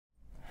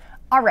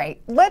All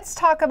right, let's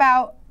talk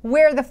about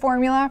where the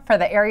formula for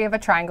the area of a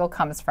triangle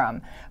comes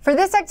from. For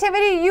this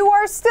activity, you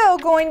are still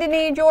going to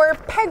need your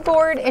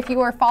pegboard if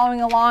you are following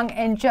along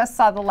and just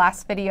saw the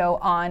last video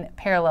on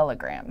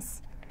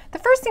parallelograms. The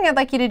first thing I'd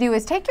like you to do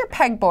is take your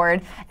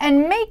pegboard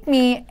and make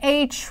me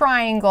a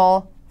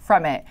triangle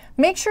from it.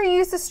 Make sure you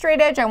use the straight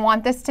edge. I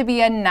want this to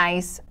be a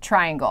nice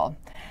triangle.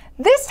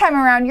 This time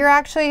around, you're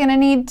actually going to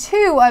need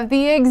 2 of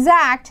the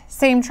exact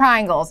same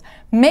triangles.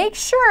 Make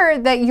sure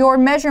that your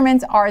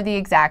measurements are the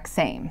exact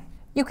same.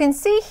 You can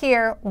see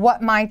here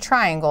what my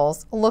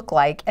triangles look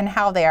like and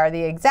how they are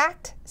the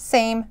exact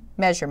same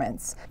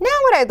measurements. Now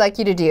what I'd like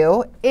you to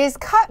do is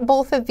cut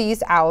both of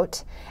these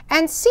out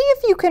and see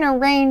if you can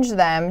arrange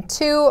them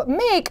to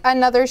make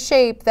another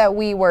shape that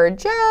we were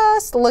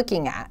just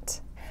looking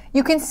at.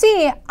 You can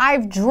see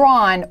I've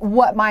drawn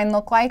what mine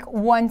look like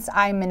once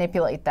I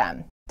manipulate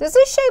them. Does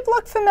this shape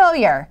look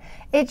familiar?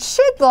 It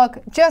should look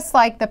just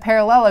like the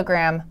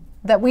parallelogram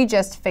that we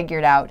just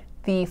figured out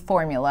the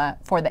formula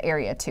for the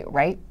area to,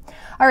 right?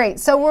 All right,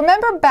 so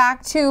remember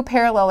back to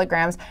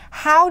parallelograms.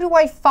 How do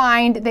I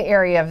find the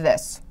area of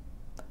this?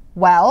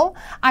 Well,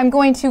 I'm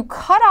going to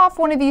cut off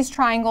one of these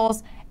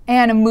triangles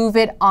and move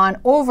it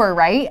on over,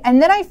 right? And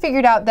then I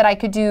figured out that I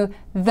could do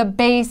the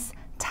base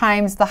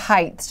times the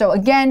height. So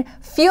again,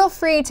 feel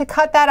free to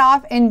cut that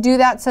off and do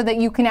that so that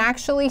you can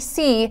actually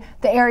see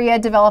the area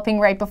developing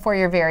right before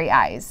your very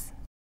eyes.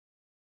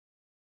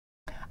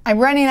 I'm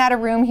running out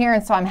of room here,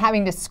 and so I'm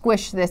having to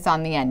squish this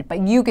on the end, but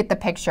you get the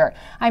picture.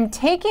 I'm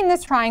taking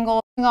this triangle,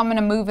 and I'm going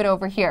to move it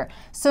over here.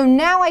 So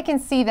now I can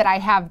see that I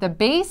have the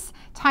base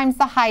times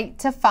the height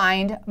to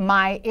find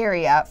my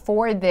area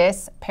for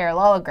this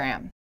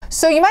parallelogram.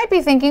 So you might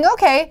be thinking,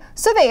 okay,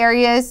 so the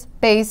area is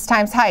base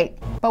times height.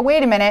 But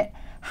wait a minute.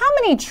 How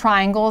many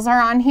triangles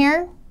are on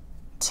here?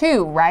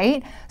 2,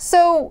 right?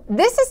 So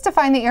this is to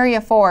find the area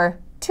for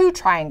 2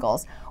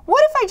 triangles.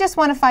 What if I just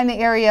want to find the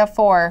area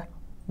for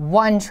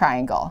 1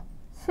 triangle?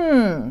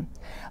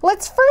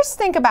 Let's first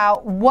think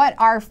about what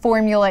our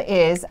formula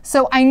is.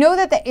 So I know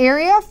that the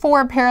area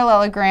for a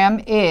parallelogram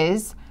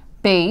is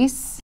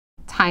base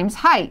times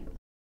height.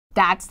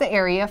 That's the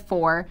area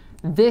for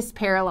this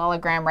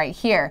parallelogram right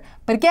here.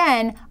 But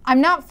again,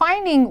 I'm not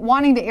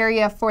wanting the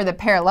area for the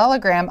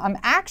parallelogram. I'm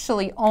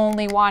actually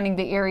only wanting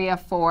the area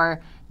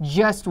for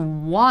just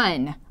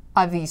one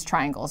of these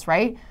triangles,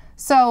 right?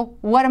 So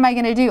what am I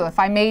going to do? If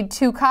I made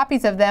 2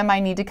 copies of them, I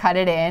need to cut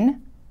it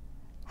in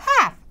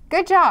half.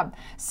 Good job.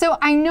 So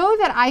I know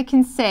that I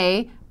can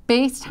say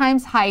base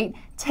times height,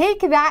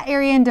 take that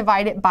area and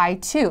divide it by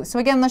 2. So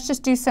again, let's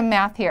just do some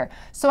math here.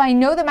 So I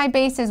know that my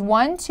base is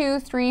 1, 2,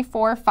 3,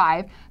 4,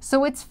 5.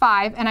 So it's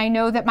 5, and I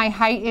know that my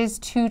height is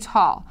too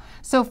tall.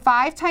 So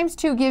 5 times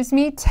 2 gives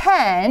me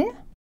 10.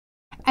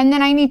 And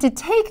then I need to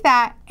take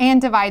that and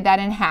divide that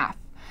in half.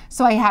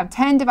 So I have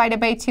 10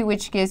 divided by 2,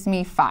 which gives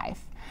me 5.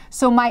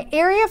 So my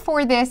area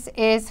for this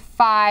is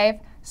 5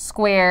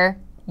 square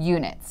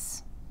units.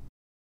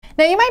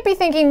 Now you might be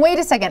thinking, wait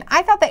a second,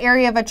 I thought the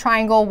area of a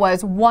triangle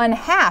was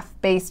 1/2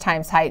 base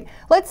times height.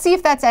 Let's see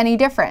if that's any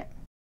different.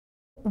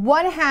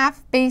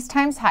 1/2 base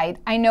times height,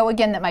 I know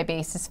again that my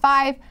base is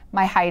 5,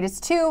 my height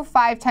is 2,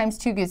 5 times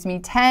 2 gives me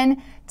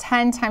 10,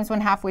 10 times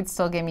 1/2 would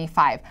still give me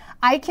 5.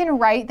 I can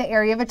write the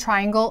area of a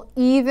triangle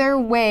either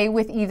way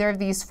with either of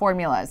these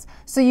formulas.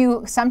 So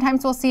you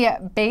sometimes will see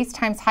it base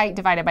times height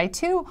divided by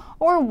 2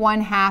 or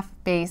 1/2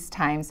 base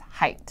times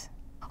height.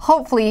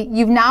 Hopefully,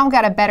 you've now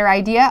got a better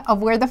idea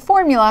of where the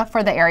formula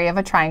for the area of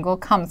a triangle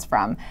comes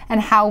from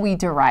and how we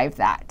derive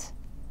that.